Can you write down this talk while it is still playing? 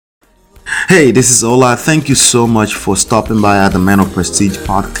Hey, this is Ola. Thank you so much for stopping by at the Man of Prestige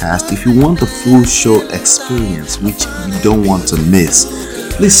podcast. If you want the full show experience, which you don't want to miss,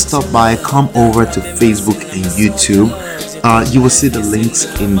 please stop by, come over to Facebook and YouTube. You will see the links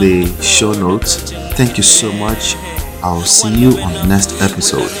in the show notes. Thank you so much. I'll see you on the next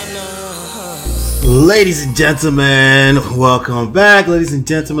episode. Ladies and gentlemen, welcome back. Ladies and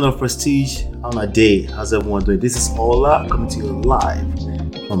gentlemen of Prestige, on a day, how's everyone doing? This is Ola coming to you live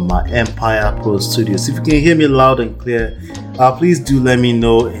from my Empire Pro Studios. If you can hear me loud and clear, please do let me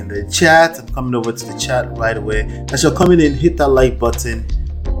know in the chat. I'm coming over to the chat right away. As you're coming in, hit that like button,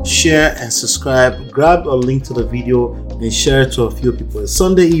 share and subscribe. Grab a link to the video and share it to a few people. It's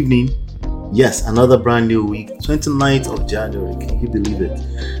Sunday evening. Yes, another brand new week, 29th of January. Can you believe it?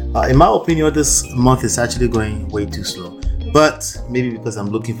 In my opinion, this month is actually going way too slow. But maybe because I'm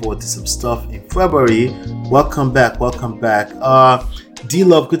looking forward to some stuff in February. Welcome back.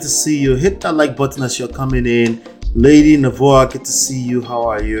 D-Love, good to see you. Hit that like button as you're coming in. Lady Navoa, good to see you. How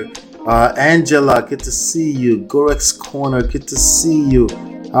are you? Angela, good to see you. Gorex Corner, good to see you.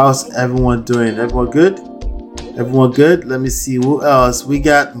 How's everyone doing? Everyone good? Everyone good? Let me see who else. We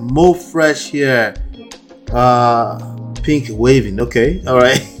got Mo Fresh here. Pink waving. Okay, all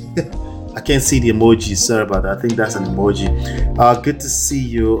right. I can't see the emoji. Sorry about that. I think that's an emoji. Good to see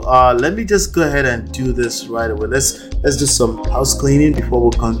you. Let me just go ahead and do this right away. Let's do some house cleaning before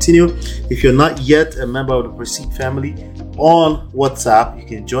we continue. If you're not yet a member of the Prestige family on WhatsApp, you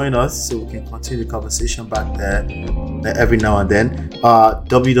can join us so we can continue the conversation back there every now and then.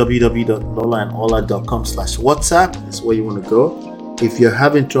 www.lolaandola.com/WhatsApp is where you want to go. If you're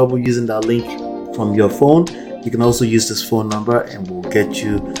having trouble using that link from your phone, you can also use this phone number and we'll get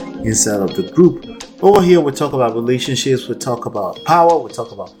you inside of the group. Over here, we talk about relationships, we talk about power, we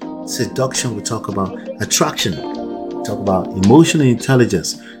talk about seduction, we talk about attraction, we talk about emotional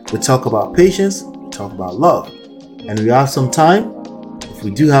intelligence, we talk about patience, we talk about love. And we have some time. If we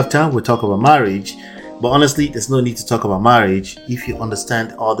do have time, we'll talk about marriage. But honestly, there's no need to talk about marriage if you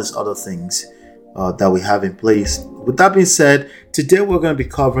understand all these other things that we have in place. With that being said, today we're going to be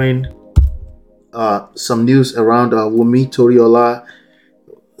covering some news around Wunmi Toriola's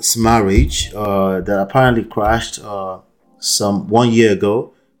marriage that apparently crashed some 1 year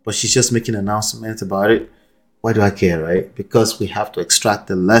ago, but she's just making an announcement about it. Why do I care, right? Because we have to extract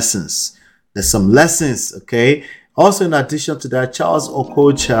the lessons. There's some lessons, okay? Also, in addition to that, Charles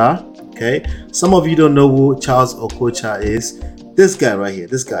Okocha, okay? Some of you don't know who Charles Okocha is. This guy right here,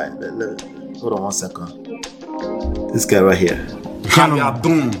 this guy. Hold on one second. This guy right here. How y'all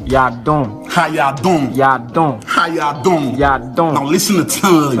doing? Y'all doing? How y'all doing? Y'all doing? How y'all doing? Y'all doing? Now listen to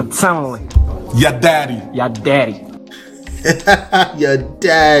Tully. Tell me. Your daddy. Your daddy.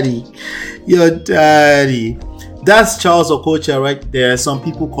 Your daddy. That's Charles Okocha right there. Some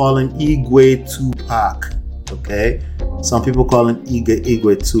people call him Igwe Tupac. Okay? Some people call him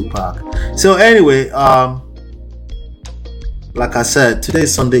Igwe Tupac. So anyway, like I said, today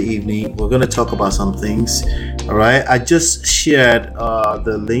is Sunday evening. We're going to talk about some things. All right. I just shared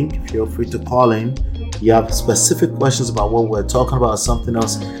the link. Feel free to call in. You have specific questions about what we're talking about, something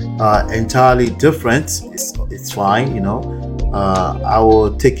else entirely different. It's fine. I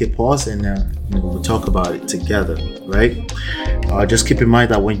will take a pause and we'll talk about it together. Right. Just keep in mind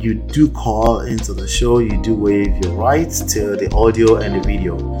that when you do call into the show, you do waive your rights to the audio and the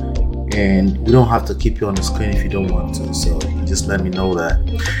video. And we don't have to keep you on the screen if you don't want to, so you just let me know that.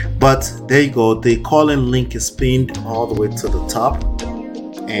 But there you go, the call-in link is pinned all the way to the top.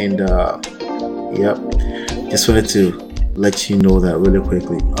 And yep, just wanted to let you know that really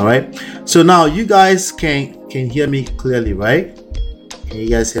quickly. All right, so now you guys can hear me clearly, right? Can you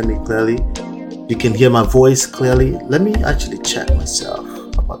guys hear me clearly? You can hear my voice clearly. Let me actually check myself.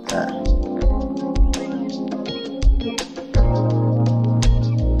 How about that?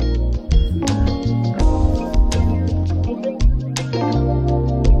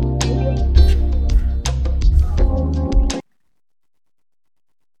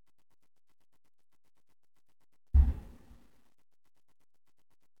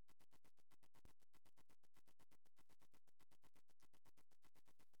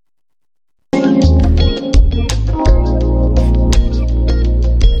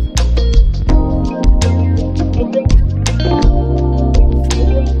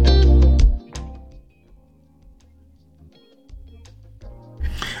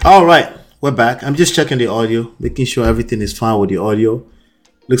 All right, we're back. I'm just checking the audio, making sure everything is fine with the audio.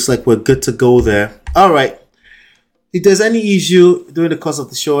 Looks like we're good to go there. All right. If there's any issue during the course of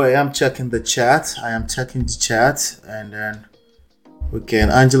the show, I am checking the chat. And then we can.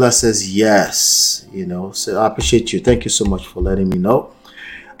 Angela says yes. So I appreciate you. Thank you so much for letting me know.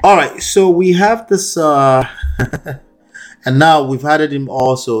 All right, so we have this, and now we've added him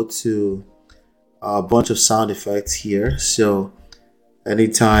also to a bunch of sound effects here. So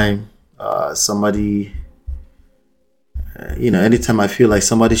anytime somebody, anytime I feel like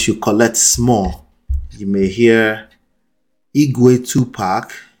somebody should collect small, you may hear Igwe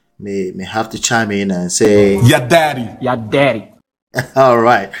Tupac may have to chime in and say, Your daddy. Your daddy. all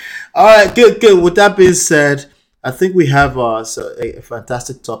right. All right. Good. With that being said, I think we have a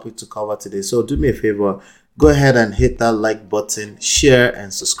fantastic topic to cover today. So do me a favor. Go ahead and hit that like button, share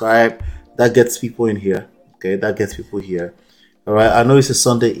and subscribe. That gets people in here. Okay. That gets people here. All right. I know it's a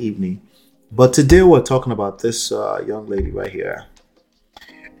Sunday evening, but today we're talking about this young lady right here.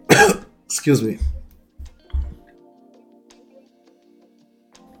 Excuse me.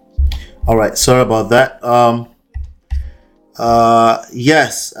 All right. Sorry about that.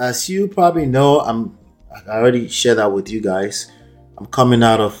 Yes, as you probably know, I already shared that with you guys. I'm coming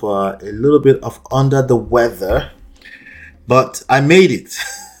out of a little bit of under the weather, but I made it.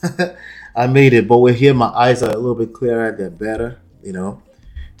 I made it, but we're here. My eyes are a little bit clearer. They're better,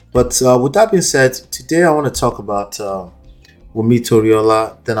 But with that being said, today I want to talk about Wumi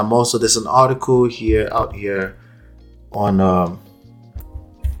Toriola. Then there's an article out here on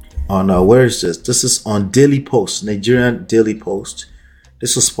where is this? This is on Daily Post, Nigerian Daily Post.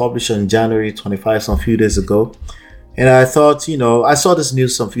 This was published on January 25, some few days ago. And I thought, I saw this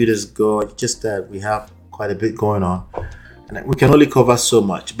news some few days ago, just that we have quite a bit going on. And we can only cover so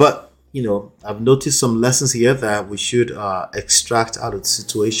much. But, I've noticed some lessons here that we should extract out of the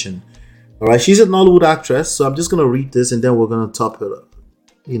situation. All right, she's a Nollywood actress. So I'm just going to read this and then we're going to talk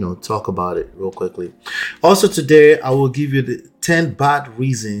about it real quickly. Also today, I will give you the 10 bad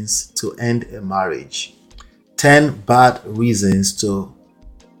reasons to end a marriage. 10 bad reasons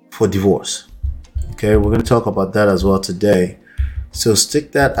for divorce. Okay, we're going to talk about that as well today. So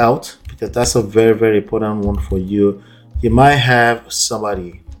stick that out because that's a very, very important one for you. You might have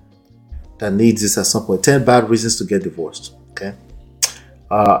somebody that needs this at some point. 10 bad reasons to get divorced. Okay.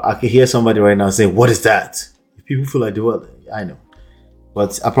 I can hear somebody right now say, what is that? If people feel like divorce, I know.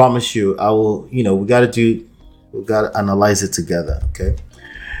 But I promise you, I will, we got to analyze it together. Okay.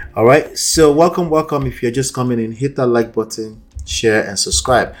 All right. So welcome. If you're just coming in, hit that like button, share and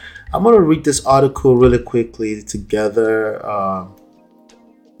subscribe. I'm going to read this article really quickly together. I'm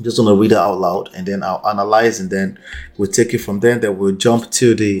just going to read it out loud and then I'll analyze and then we'll take it from there. Then we'll jump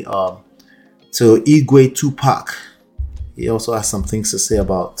to to Igwe Tupac. He also has some things to say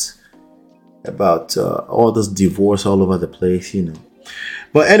about all this divorce all over the place,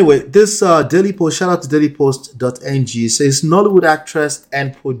 But anyway, this Daily Post, shout out to dailypost.ng, says Nollywood actress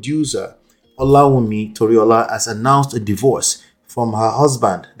and producer Olawumi Toriola has announced a divorce from her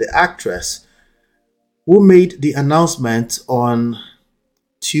husband. The actress, who made the announcement on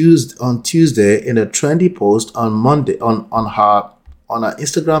Tuesday in a trendy post on Monday on her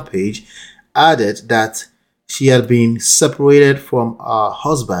Instagram page, added that she had been separated from her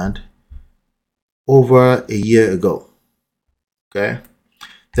husband over a year ago. Okay.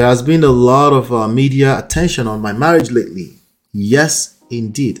 There has been a lot of media attention on my marriage lately. Yes,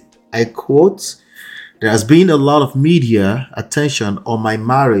 indeed. I quote, there has been a lot of media attention on my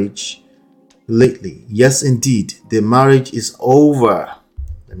marriage lately. Yes, indeed. The marriage is over.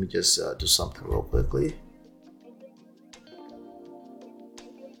 Let me just do something real quickly.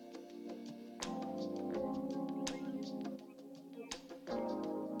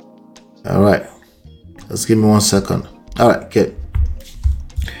 All right. Just give me 1 second. All right, good.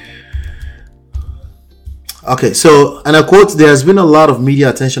 Okay, so, and I quote, there has been a lot of media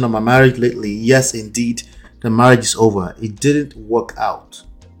attention on my marriage lately. Yes, indeed, the marriage is over. It didn't work out.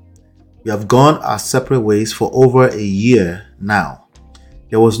 We have gone our separate ways for over a year now.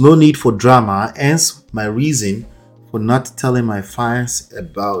 There was no need for drama, hence my reason for not telling my fans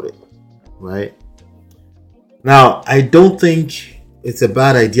about it, right? Now, I don't think it's a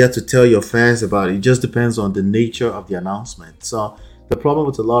bad idea to tell your fans about it. It just depends on the nature of the announcement. So, the problem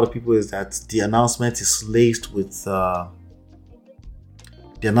with a lot of people is that the announcement is laced with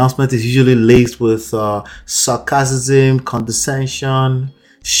usually laced with sarcasm, condescension,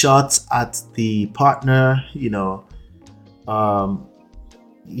 shots at the partner. You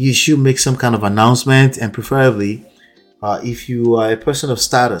should make some kind of announcement, and preferably if you are a person of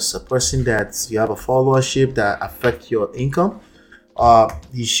status, a person that you have a followership that affect your income,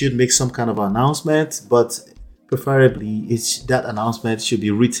 you should make some kind of announcement, but preferably that announcement should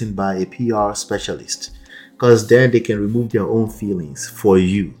be written by a PR specialist, because then they can remove their own feelings for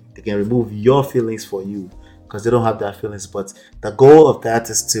you. They can remove your feelings for you because they don't have their feelings. But the goal of that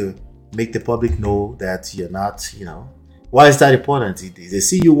is to make the public know that you're not, Why is that important? If they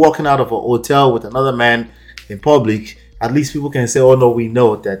see you walking out of a hotel with another man in public, at least people can say, oh no, we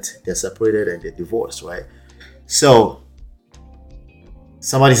know that they're separated and they're divorced, right? So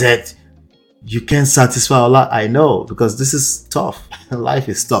somebody said, you can't satisfy Allah. I know, because this is tough. Life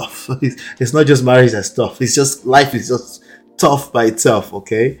is tough. It's not just marriage that's tough. It's just life is just tough by itself.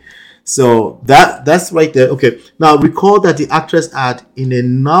 Okay, so that's right there. Okay, now recall that the actress had, in a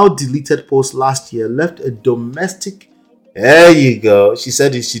now deleted post last year, left a domestic. There you go. She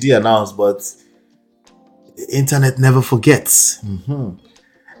said it. She did announce, but the internet never forgets.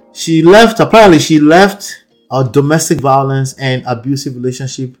 She left. Apparently, she left a domestic violence and abusive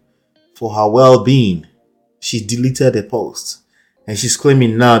relationship for her well-being. She deleted the post, and she's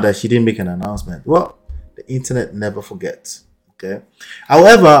claiming now that she didn't make an announcement. Well, the internet never forgets. Okay.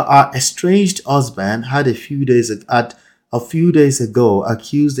 However, our estranged husband had a few days ago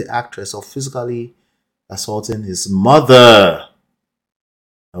accused the actress of physically assaulting his mother.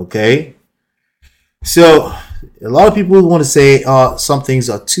 Okay. So a lot of people want to say, some things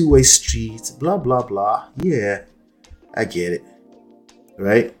are two-way streets, blah blah blah. Yeah, I get it,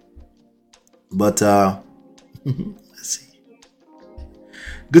 right? But let's see.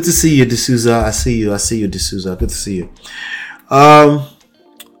 Good to see you, D'Souza. I see you, D'Souza. Good to see you.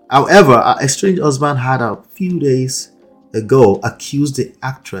 However, our estranged husband had a few days ago accused the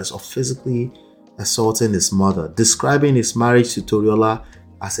actress of physically assaulting his mother, describing his marriage to Toriola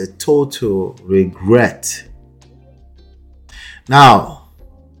as a total regret. Now,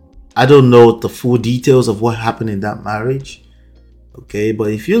 I don't know the full details of what happened in that marriage. Okay,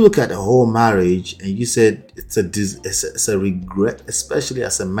 but if you look at the whole marriage and you said it's a regret, especially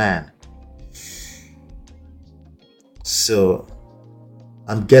as a man. So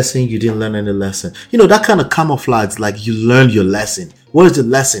I'm guessing you didn't learn any lesson. You know, that kind of camouflage, like you learned your lesson. What is the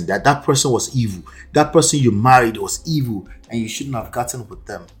lesson? That person was evil. That person you married was evil and you shouldn't have gotten with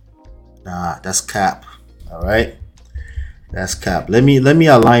them. Nah, that's cap. All right, that's cap. Let me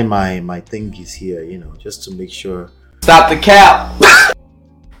align my thingies here, you know, just to make sure. Stop the cap.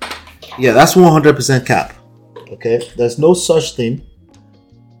 Yeah, that's 100% cap. Okay, there's no such thing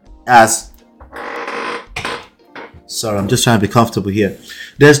as. Sorry, I'm just trying to be comfortable here.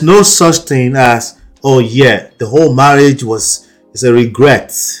 There's no such thing as, oh yeah, the whole marriage is a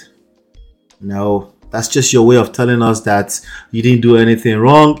regret. No, that's just your way of telling us that you didn't do anything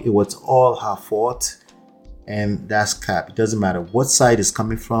wrong. It was all her fault, and that's cap. It doesn't matter what side is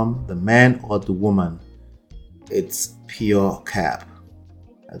coming from, the man or the woman. It's pure cap.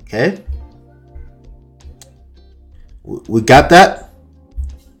 Okay, we got that.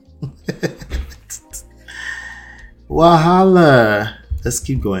 Wahala. Let's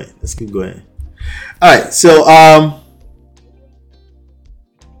keep going. All right. So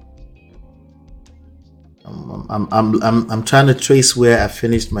I'm trying to trace where I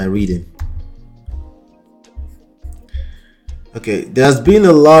finished my reading. Okay, there's been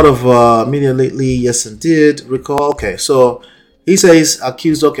a lot of media lately. Yes, indeed. Recall. Okay, so he says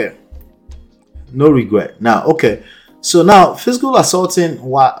accused. Okay, no regret. Now, okay, so now physical assaulting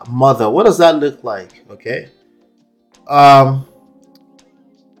mother. What does that look like? Okay. Of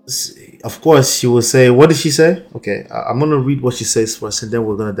course, she will say, what did she say? Okay, I'm going to read what she says first and then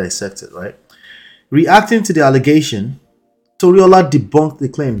we're going to dissect it, right? Reacting to the allegation, Toriola debunked the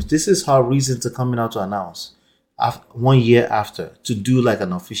claims. This is her reason to coming out to announce 1 year after, to do like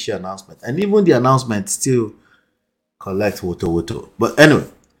an official announcement. And even the announcement still collect woto. But anyway,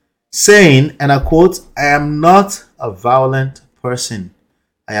 saying, and I quote, I am not a violent person.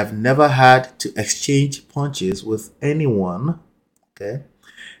 I have never had to exchange punches with anyone, okay,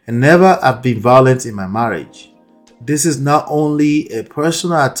 and never have been violent in my marriage. This is not only a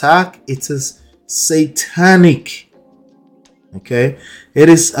personal attack, it is satanic, okay? It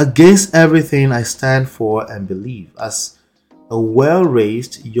is against everything I stand for and believe. As a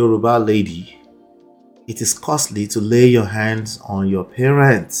well-raised Yoruba lady, it is costly to lay your hands on your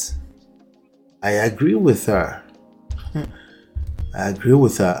parents. I agree with her.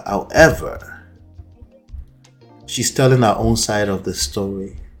 However, she's telling her own side of the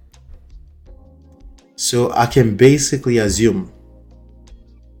story. So I can basically assume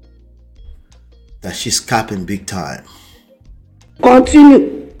that she's capping big time.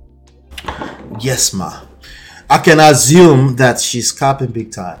 Continue. Yes, ma. I can assume that she's capping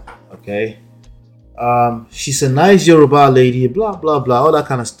big time. Okay. She's a nice Yoruba lady, blah, blah, blah, all that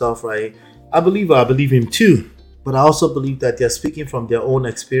kind of stuff, right? I believe her. I believe him too. But I also believe that they're speaking from their own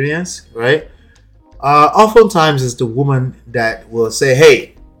experience, right? Oftentimes it's the woman that will say,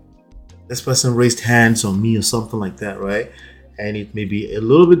 hey, this person raised hands on me or something like that, right? And it may be a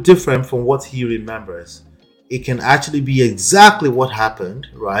little bit different from what he remembers. it can actually be exactly what happened,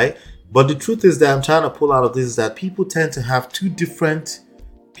 right? But the truth is that I'm trying to pull out of this is that people tend to have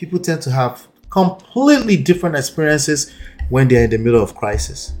completely different experiences when they're in the middle of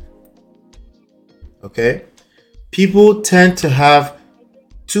crisis. Okay? People tend to have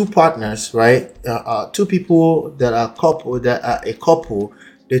two partners, right? Two people that are a couple,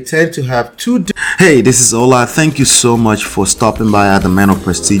 they tend to have two. Hey, this is Ola. Thank you so much for stopping by at the Man of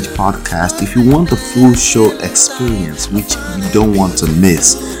Prestige podcast. If you want the full show experience, which you don't want to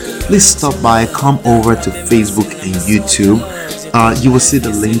miss, please stop by, come over to Facebook and YouTube. You will see the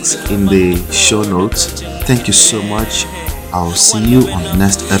links in the show notes. Thank you so much. I'll see you on the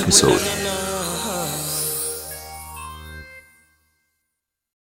next episode.